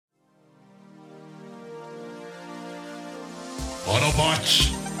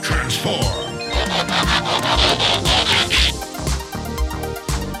Autobots, transform!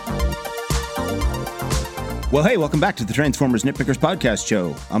 Well, hey, welcome back to the Transformers Nitpickers Podcast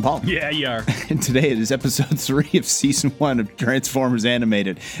Show. I'm Paul. Yeah, you are. And today it is episode 3 of season 1 of Transformers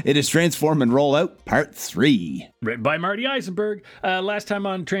Animated. It is Transform and Roll Out Part 3. Written by Marty Eisenberg. Last time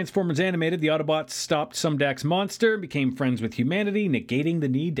on Transformers Animated, the Autobots stopped Sumdack's monster and became friends with humanity, negating the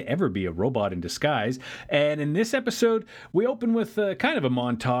need to ever be a robot in disguise. And in this episode, we open with kind of a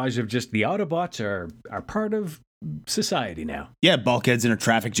montage of just the Autobots are part of society now. Yeah, Bulkhead's in a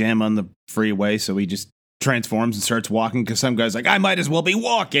traffic jam on the freeway, so he just transforms and starts walking because some guy's like, I might as well be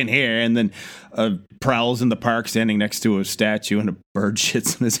walking here. And then Prowl's in the park standing next to a statue and a bird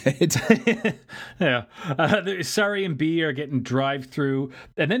shits in his head. Yeah. Sari and B are getting drive-through.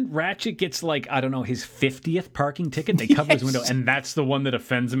 And then Ratchet gets like, I don't know, his 50th parking ticket. They cover his window. And that's the one that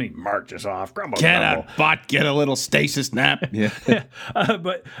offends me. Mark this off. Grumble, grumble. Bot, get a little stasis nap. Yeah.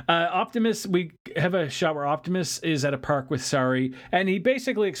 But Optimus, we have a shot where Optimus is at a park with Sari. And he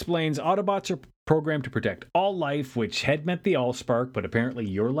basically explains Autobots are programmed to protect all life, which had meant the Allspark, but apparently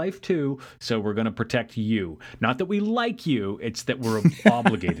your life too, so we're going to protect you. Not that we like you, it's that we're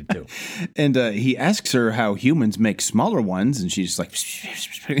obligated to. And he asks her how humans make smaller ones, and she's like,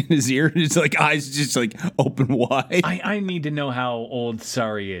 in his ear, his like eyes just like open wide. I need to know how old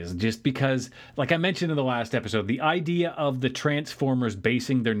Sari is, just because, like I mentioned in the last episode, the idea of the Transformers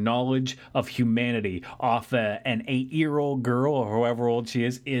basing their knowledge of humanity off an 8-year-old girl, or however old she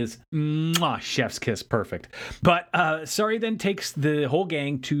is chef's kiss, perfect. But Sari then takes the whole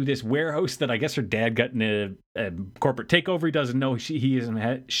gang to this warehouse that I guess her dad got in a corporate takeover. He doesn't know he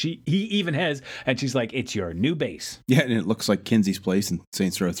even has, and she's like, "It's your new base." Yeah, and it looks like Kinsey's place in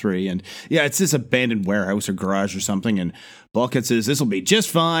Saints Row 3, and yeah, it's this abandoned warehouse or garage or something. And Bulkhead says this will be just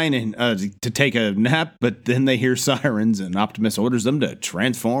fine and to take a nap, but then they hear sirens, and Optimus orders them to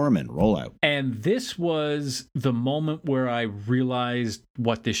transform and roll out. And this was the moment where I realized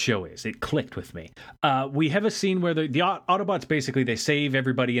what this show is. It clicked with me. We have a scene where the Autobots basically they save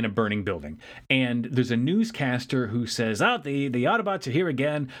everybody in a burning building, and there's a newscaster who says, the Autobots are here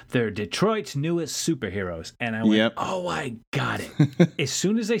again. They're Detroit's newest superheroes. And I went, Oh, I got it. As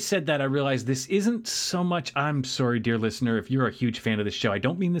soon as they said that, I realized this isn't so much, I'm sorry, dear listener, if you're a huge fan of this show, I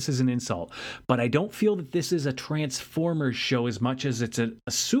don't mean this as an insult, but I don't feel that this is a Transformers show as much as it's a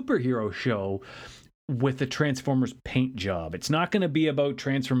superhero show with a Transformers paint job. It's not going to be about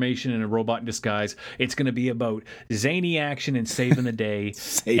transformation and a robot in disguise. It's going to be about zany action and saving the day.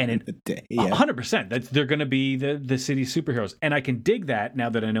 The day, yeah. 100%. They're going to be the city's superheroes. And I can dig that now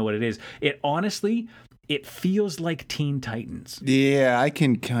that I know what it is. It honestly, it feels like Teen Titans. Yeah, I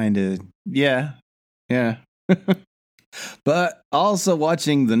can kind of, yeah. But also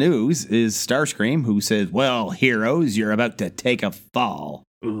watching the news is Starscream, who says, well, heroes, you're about to take a fall.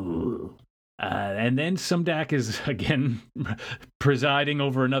 Ooh. And then Sumdack is, again, presiding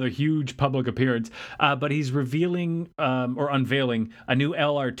over another huge public appearance, but he's revealing or unveiling a new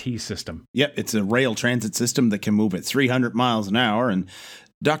LRT system. Yep, it's a rail transit system that can move at 300 miles an hour, and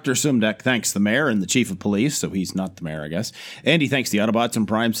Dr. Sumdack thanks the mayor and the chief of police, so he's not the mayor, I guess. And he thanks the Autobots, and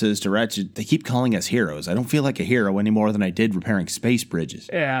Prime says to Ratchet, they keep calling us heroes. I don't feel like a hero any more than I did repairing space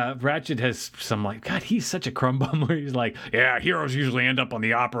bridges. Yeah, Ratchet has some like, God, he's such a crumb bum where he's like, yeah, heroes usually end up on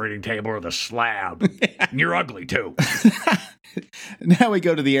the operating table or the slab. And you're ugly, too. Now we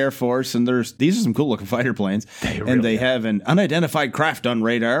go to the Air Force, and these are some cool-looking fighter planes. They have an unidentified craft on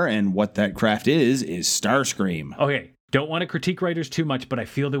radar, and what that craft is Starscream. Okay. Don't want to critique writers too much, but I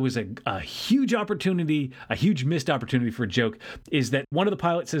feel there was a huge opportunity, a huge missed opportunity for a joke, is that one of the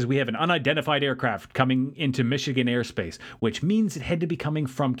pilots says we have an unidentified aircraft coming into Michigan airspace, which means it had to be coming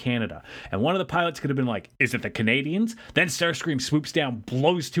from Canada. And one of the pilots could have been like, is it the Canadians? Then Starscream swoops down,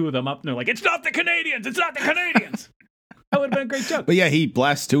 blows two of them up, and they're like, it's not the Canadians! It's not the Canadians! That would have been a great joke. But yeah, he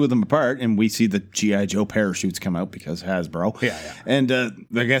blasts two of them apart, and we see the G.I. Joe parachutes come out because Hasbro. Yeah. And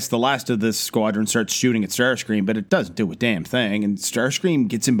I guess the last of this squadron starts shooting at Starscream, but it doesn't do a damn thing. And Starscream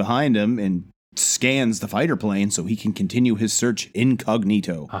gets in behind him and scans the fighter plane so he can continue his search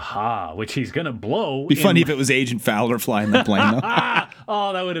incognito. Aha, which he's going to blow. Be funny if it was Agent Fowler flying the plane, though.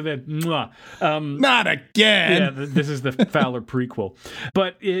 Oh, that would have been... Not again! Yeah, this is the Fowler prequel.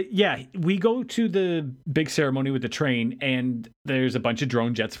 But, we go to the big ceremony with the train, and there's a bunch of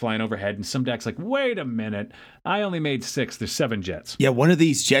drone jets flying overhead, and Sumdack's like, wait a minute, I only made 6, there's 7 jets. Yeah, one of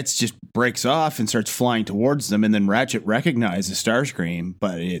these jets just breaks off and starts flying towards them, and then Ratchet recognizes Starscream,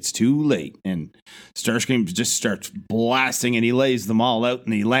 but it's too late, and Starscream just starts blasting, and he lays them all out,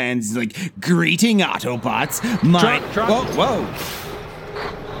 and he lands, he's like, greeting Autobots, Drop. Whoa.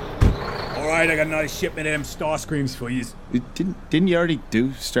 right, I got another shipment of them Starscreams for you. Didn't you already do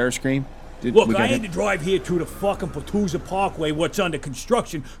Starscream? Look, I had to drive here to the fucking Patusa Parkway, what's under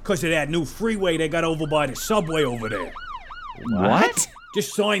construction, because of that new freeway they got over by the subway over there. What?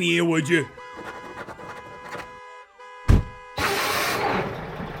 Just sign here, would you?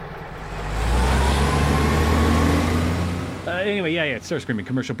 Anyway, yeah, it's Starscream in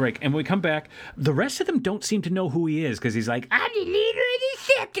commercial break. And when we come back, the rest of them don't seem to know who he is because he's like, I'm the leader of the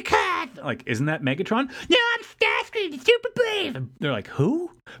Decepticons. Like, isn't that Megatron? No, I'm Starscream, the super brave. And they're like,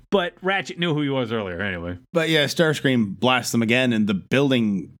 who? But Ratchet knew who he was earlier anyway. But yeah, Starscream blasts them again, and the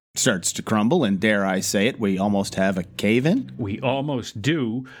building starts to crumble, and dare I say it, we almost have a cave-in. We almost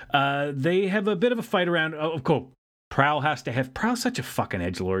do. They have a bit of a fight around. Oh, of course. Prowl's such a fucking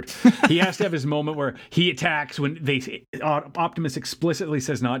edgelord. He has to have his moment where he attacks when Optimus explicitly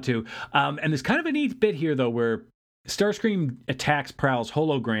says not to. And there's kind of a neat bit here, though, where Starscream attacks Prowl's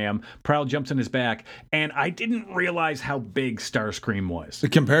hologram. Prowl jumps on his back, and I didn't realize how big Starscream was.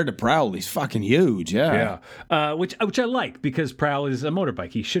 Compared to Prowl, he's fucking huge, yeah. Which I like, because Prowl is a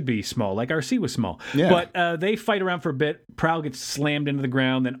motorbike. He should be small, like RC was small. Yeah. But they fight around for a bit. Prowl gets slammed into the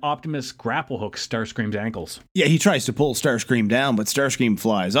ground, then Optimus grapple hooks Starscream's ankles. Yeah, he tries to pull Starscream down, but Starscream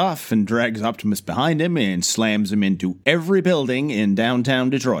flies off and drags Optimus behind him and slams him into every building in downtown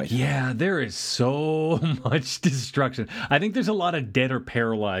Detroit. Yeah, there is so much destruction. I think there's a lot of dead or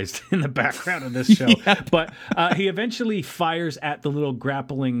paralyzed in the background of this show. Yeah. But he eventually fires at the little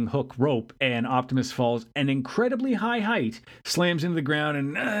grappling hook rope, and Optimus falls an incredibly high height, slams into the ground,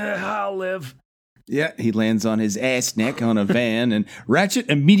 and I'll live. Yeah, he lands on his ass neck on a van, and Ratchet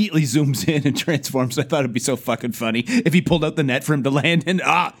immediately zooms in and transforms. I thought it'd be so fucking funny if he pulled out the net for him to land, and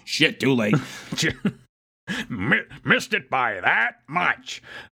shit, too late. Missed it by that much.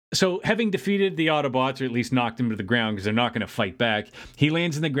 So, having defeated the Autobots, or at least knocked them to the ground because they're not going to fight back, he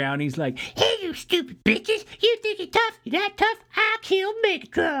lands in the ground. He's like, "Hey, you stupid bitches! You think you're tough? You're that tough? I'll kill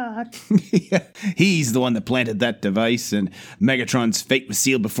Megatron." Yeah, he's the one that planted that device, and Megatron's fate was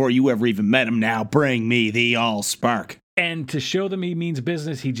sealed before you ever even met him. Now, bring me the Allspark. And to show them he means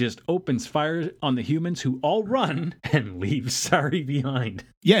business, he just opens fire on the humans, who all run and leaves Sari behind.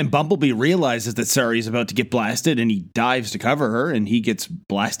 Yeah, and Bumblebee realizes that Sari is about to get blasted, and he dives to cover her, and he gets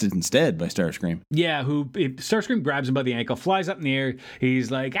blasted instead by Starscream. Yeah, Starscream grabs him by the ankle, flies up in the air.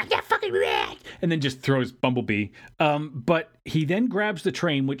 He's like, "I'm not fucking rat," and then just throws Bumblebee. But he then grabs the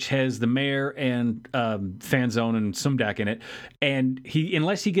train, which has the mayor and Fanzone and Sumdak in it, and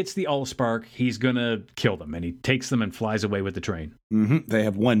unless he gets the Allspark, he's gonna kill them, and he takes them and flies away with the train. They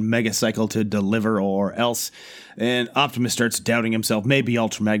have one megacycle to deliver or else. And Optimus starts doubting himself. Maybe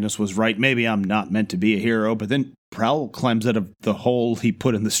Ultra Magnus was right. Maybe I'm not meant to be a hero. But then Prowl climbs out of the hole he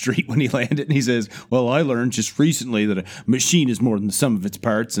put in the street when he landed. And he says, well, I learned just recently that a machine is more than the sum of its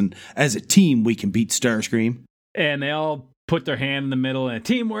parts. And as a team, we can beat Starscream. And they all put their hand in the middle and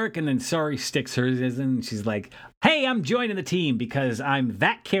teamwork, and then Sari sticks hers in, and she's like, "Hey, I'm joining the team because I'm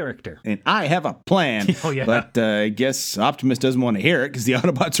that character. And I have a plan." Oh, yeah. But I guess Optimus doesn't want to hear it because the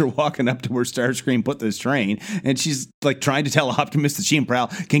Autobots are walking up to where Starscream put this train, and she's like trying to tell Optimus that she and Prowl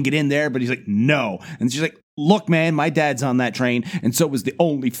can get in there, but he's like, no. And she's like, look, man, my dad's on that train, and so was the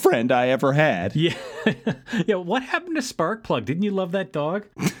only friend I ever had. Yeah. Yeah, what happened to Sparkplug? Didn't you love that dog?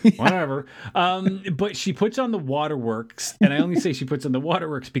 Whatever. But she puts on the waterworks, and I only say she puts on the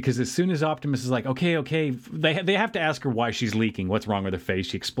waterworks because as soon as Optimus is like, okay, they have to ask her why she's leaking, what's wrong with her face.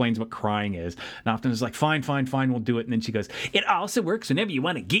 She explains what crying is. And Optimus is like, fine, we'll do it. And then she goes, it also works whenever you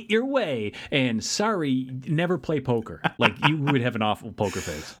want to get your way. And sorry, never play poker. Like, you would have an awful poker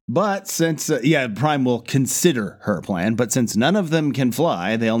face. But since, Prime will consider her plan, but since none of them can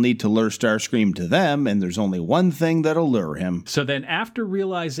fly, they'll need to lure Starscream to them, and there's only one thing that'll lure him. So then after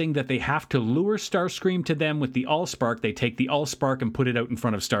realizing that they have to lure Starscream to them with the Allspark, they take the Allspark and put it out in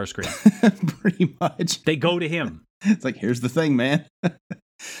front of Starscream. Pretty much. They go to him. It's like, here's the thing, man. And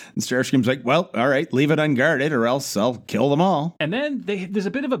Starscream's like, well, all right, leave it unguarded or else I'll kill them all. And then there's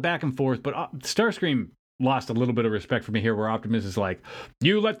a bit of a back and forth, but Starscream lost a little bit of respect for me here, where Optimus is like,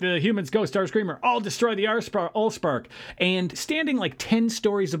 you let the humans go, Starscream, or I'll destroy the Allspark. And standing like 10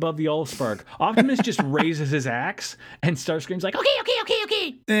 stories above the Allspark, Optimus just raises his axe, and Starscream's like,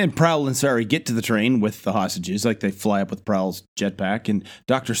 okay. And Prowl and Sari get to the train with the hostages, like they fly up with Prowl's jetpack, and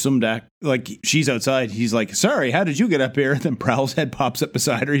Dr. Sumdak, like, she's outside, he's like, sorry, how did you get up here? And then Prowl's head pops up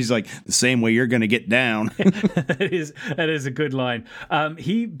beside her, he's like, the same way you're gonna get down. That is a good line.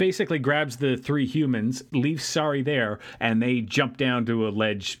 He basically grabs the three humans, leaves Sari there, and they jump down to a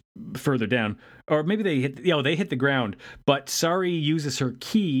ledge further down. Or maybe they hit the ground, but Sari uses her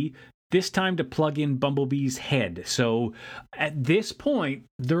key this time to plug in Bumblebee's head. So at this point,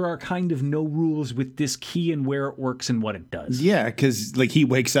 there are kind of no rules with this key and where it works and what it does. Yeah, because like he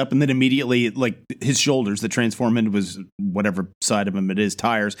wakes up and then immediately like his shoulders that transform into his whatever side of him it is,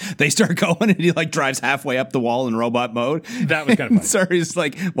 tires, they start going and he like drives halfway up the wall in robot mode. That was kind of fun. Sorry's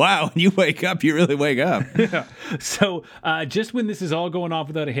like, wow, when you wake up, you really wake up. Yeah. So just when this is all going off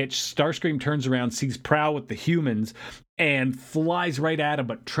without a hitch, Starscream turns around, sees Prowl with the humans, and flies right at him,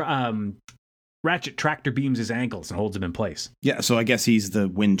 but Ratchet tractor beams his ankles and holds him in place. Yeah, so I guess he's the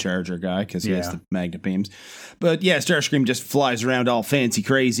wind charger guy because he has the magnet beams. But yeah, Starscream just flies around all fancy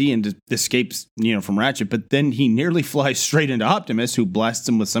crazy and escapes, from Ratchet. But then he nearly flies straight into Optimus, who blasts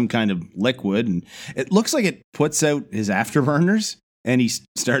him with some kind of liquid. And it looks like it puts out his afterburners. And he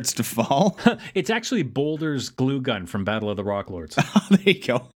starts to fall. It's actually Boulder's glue gun from Battle of the Rock Lords. Oh, there you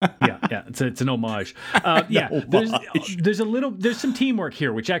go. yeah. It's an homage. There's some teamwork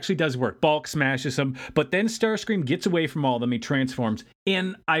here, which actually does work. Bulk smashes him, but then Starscream gets away from all of them. He transforms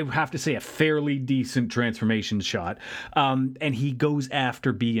in, I have to say, a fairly decent transformation shot. And he goes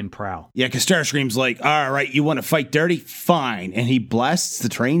after Bee and Prowl. Yeah, because Starscream's like, all right, you want to fight dirty? Fine. And he blasts the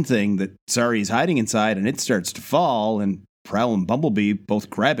train thing that Sari is hiding inside, and it starts to fall, and Prowl and Bumblebee both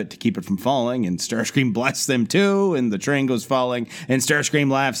grab it to keep it from falling, and Starscream blasts them too, and the train goes falling, and Starscream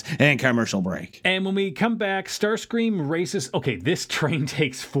laughs, and commercial break. And when we come back, Starscream races. Okay, this train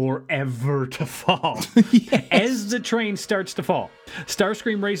takes forever to fall. Yes. As the train starts to fall,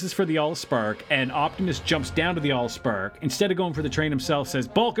 Starscream races for the Allspark, and Optimus jumps down to the Allspark. Instead of going for the train himself, says,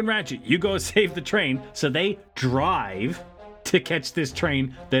 Bulk and Ratchet, you go save the train. So they drive to catch this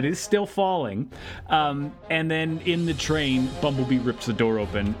train that is still falling. And then in the train, Bumblebee rips the door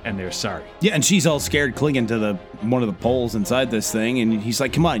open and they're sorry. Yeah, and she's all scared, clinging to one of the poles inside this thing. And he's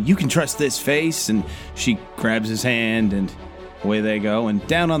like, come on, you can trust this face. And she grabs his hand and away they go. And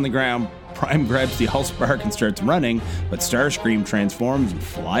down on the ground, Prime grabs the Allspark and starts running, but Starscream transforms and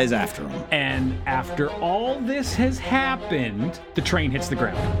flies after him. And after all this has happened, the train hits the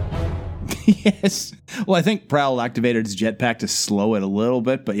ground. Yes. Well, I think Prowl activated his jetpack to slow it a little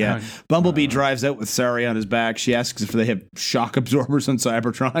bit, but yeah, Bumblebee drives out with Sari on his back. She asks if they have shock absorbers on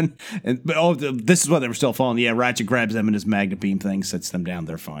Cybertron. This is why they were still falling. Yeah, Ratchet grabs them in his magnet beam thing, sets them down.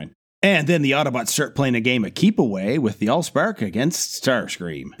 They're fine. And then the Autobots start playing a game of keep away with the Allspark against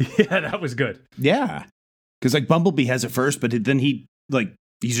Starscream. Yeah, that was good. Yeah. Because Bumblebee has it first, but then he's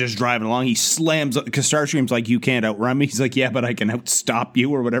just driving along. He slams, because Starscream's like, you can't outrun me. He's like, yeah, but I can outstop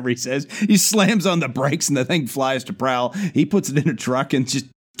you, or whatever he says. He slams on the brakes and the thing flies to Prowl. He puts it in a truck and just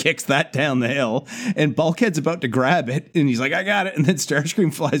kicks that down the hill. And Bulkhead's about to grab it. And he's like, I got it. And then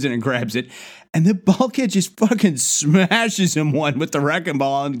Starscream flies in and grabs it. And then Bulkhead just fucking smashes him one with the wrecking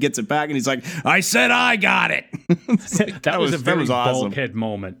ball and gets it back. And he's like, I said I got it. that was a very awesome. Bulkhead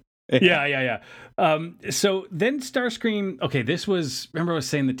moment. Yeah. So then Starscream, okay, remember I was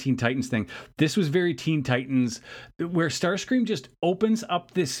saying the Teen Titans thing. This was very Teen Titans, where Starscream just opens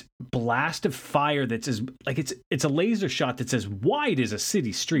up this blast of fire that's it's a laser shot that's as wide as a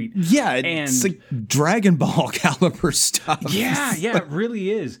city street. Yeah, it's like Dragon Ball caliber stuff. Yeah, it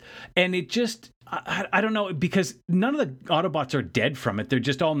really is. And it just, I don't know, because none of the Autobots are dead from it. They're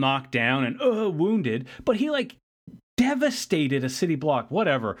just all knocked down and wounded. But he devastated a city block,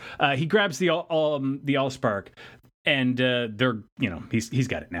 whatever. He grabs the Allspark, and he's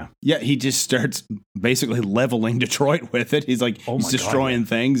got it now. Yeah, he just starts basically leveling Detroit with it. He's he's destroying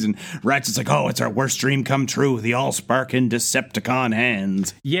things, and Ratchet's like, oh, it's our worst dream come true, the Allspark in Decepticon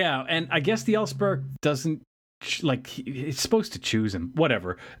hands. Yeah, and I guess the Allspark doesn't, it's supposed to choose him.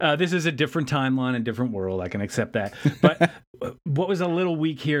 Whatever. This is a different timeline, a different world. I can accept that. But what was a little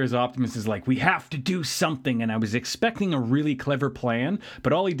weak here is Optimus is like, we have to do something. And I was expecting a really clever plan,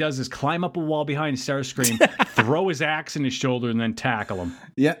 but all he does is climb up a wall behind Starscream, throw his axe in his shoulder, and then tackle him.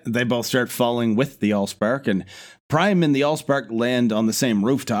 Yeah, they both start falling with the Allspark, and Prime and the Allspark land on the same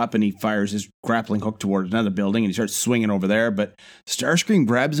rooftop, and he fires his grappling hook toward another building, and he starts swinging over there, but Starscream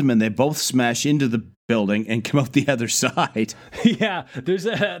grabs him, and they both smash into the building and come out the other side. Yeah, there's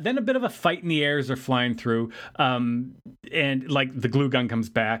then a bit of a fight in the air as they're flying through, and the glue gun comes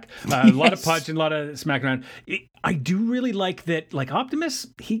back. A lot of punch and a lot of smacking around. I do really like that, Optimus,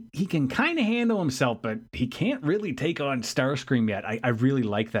 he can kind of handle himself, but he can't really take on Starscream yet. I really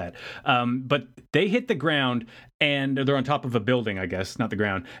like that. But they hit the ground, and they're on top of a building, I guess, not the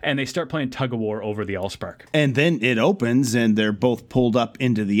ground, and they start playing tug-of-war over the Allspark. And then it opens, and they're both pulled up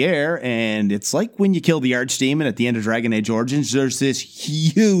into the air, and it's like when you kill the Archdemon at the end of Dragon Age Origins, there's this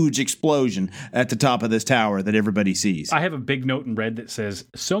huge explosion at the top of this tower that everybody sees. I have a big note in red that says,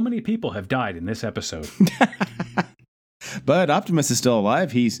 so many people have died in this episode. But Optimus is still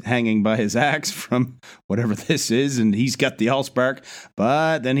alive. He's hanging by his axe from whatever this is, and he's got the Allspark,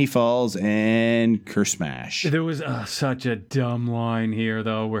 but then he falls and kersmash. There was such a dumb line here,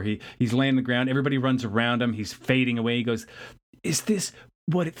 though, where he's laying on the ground. Everybody runs around him. He's fading away. He goes, "Is this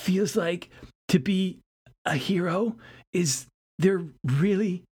what it feels like to be a hero? Is there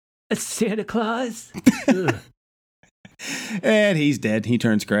really a Santa Claus?" And he's dead. He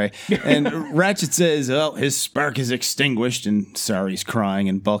turns gray. And Ratchet says, well, his spark is extinguished, and Sari's crying,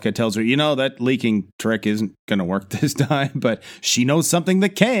 and Bulkhead tells her, that leaking trick isn't going to work this time, but she knows something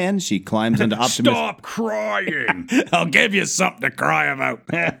that can. She climbs into Optimus. Stop crying! I'll give you something to cry about.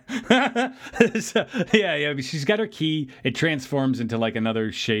 So, yeah, she's got her key. It transforms into like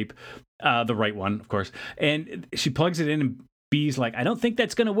another shape, the right one, of course, and she plugs it in, and B's like, I don't think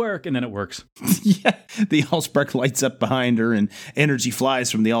that's going to work. And then it works. Yeah, the Allspark lights up behind her, and energy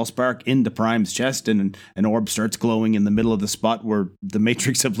flies from the Allspark into Prime's chest, and an orb starts glowing in the middle of the spot where the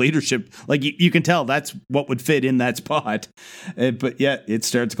Matrix of Leadership, like you can tell that's what would fit in that spot. But yeah, it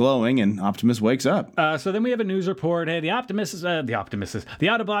starts glowing, and Optimus wakes up. So then we have a news report. Hey, the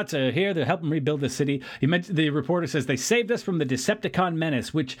Autobots are here. They're helping rebuild the city. The reporter says they saved us from the Decepticon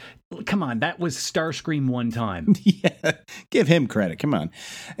menace, which, come on, that was Starscream one time. Yeah, give him credit. Come on.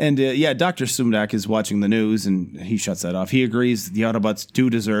 And Dr. Sumdak is watching the news, and he shuts that off. He agrees the Autobots do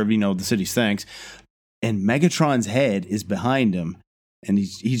deserve, the city's thanks. And Megatron's head is behind him, and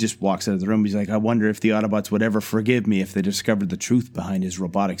he just walks out of the room. He's like, I wonder if the Autobots would ever forgive me if they discovered the truth behind his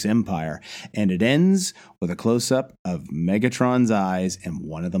robotics empire. And it ends with a close-up of Megatron's eyes, and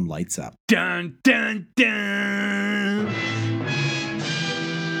one of them lights up. Dun, dun, dun!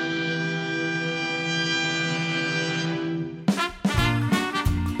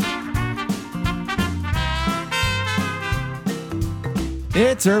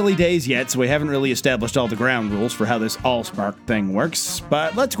 It's early days yet, so we haven't really established all the ground rules for how this Allspark thing works,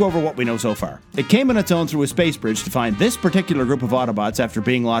 but let's go over what we know so far. It came on its own through a space bridge to find this particular group of Autobots after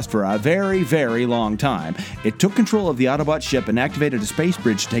being lost for a very, very long time. It took control of the Autobot ship and activated a space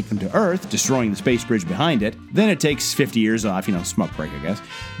bridge to take them to Earth, destroying the space bridge behind it. Then it takes 50 years off, smoke break, I guess.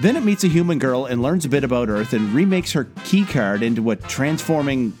 Then it meets a human girl and learns a bit about Earth and remakes her keycard into a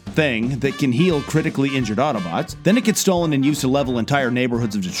transforming thing that can heal critically injured Autobots. Then it gets stolen and used to level entire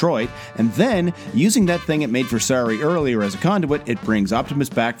neighborhoods of Detroit, and then, using that thing it made for Sari earlier as a conduit, it brings Optimus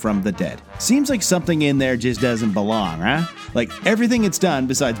back from the dead. Seems like something in there just doesn't belong, huh? Like, everything it's done,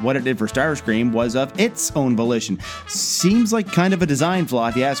 besides what it did for Starscream, was of its own volition. Seems like kind of a design flaw,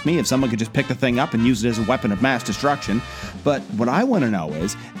 if you ask me, if someone could just pick the thing up and use it as a weapon of mass destruction. But what I want to know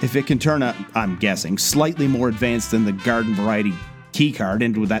is, if it can turn a, I'm guessing, slightly more advanced than the garden variety keycard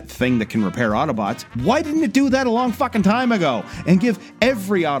into that thing that can repair Autobots, why didn't it do that a long fucking time ago and give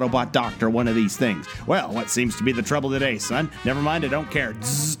every Autobot doctor one of these things? Well, what seems to be the trouble today, son? Never mind, I don't care.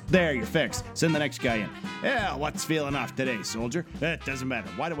 Zzz, there, you're fixed. Send the next guy in. Yeah, what's feeling off today, soldier? It doesn't matter.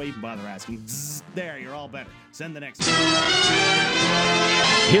 Why do I even bother asking? Zzz, there, you're all better. Send the next guy.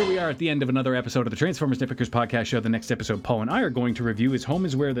 Here we are at the end of another episode of the Transformers Nitpickers podcast show. The next episode Poe and I are going to review is Home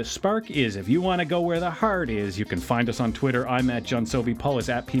is Where the Spark Is. If you want to go where the heart is, you can find us on Twitter. I'm at John Sovey. Paul is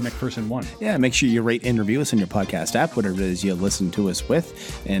at PMcPherson1. Yeah, make sure you rate and review us on your podcast app, whatever it is you listen to us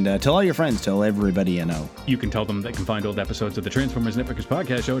with. And tell all your friends, tell everybody you know. You can tell them they can find old episodes of the Transformers Nitpickers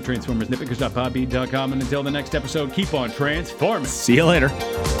podcast show at transformersnitpickers.podbean.com. And until the next episode, keep on transforming. See you later.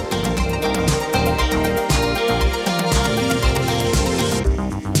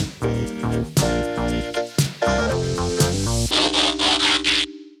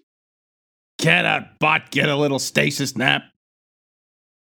 Can a bot get a little stasis nap?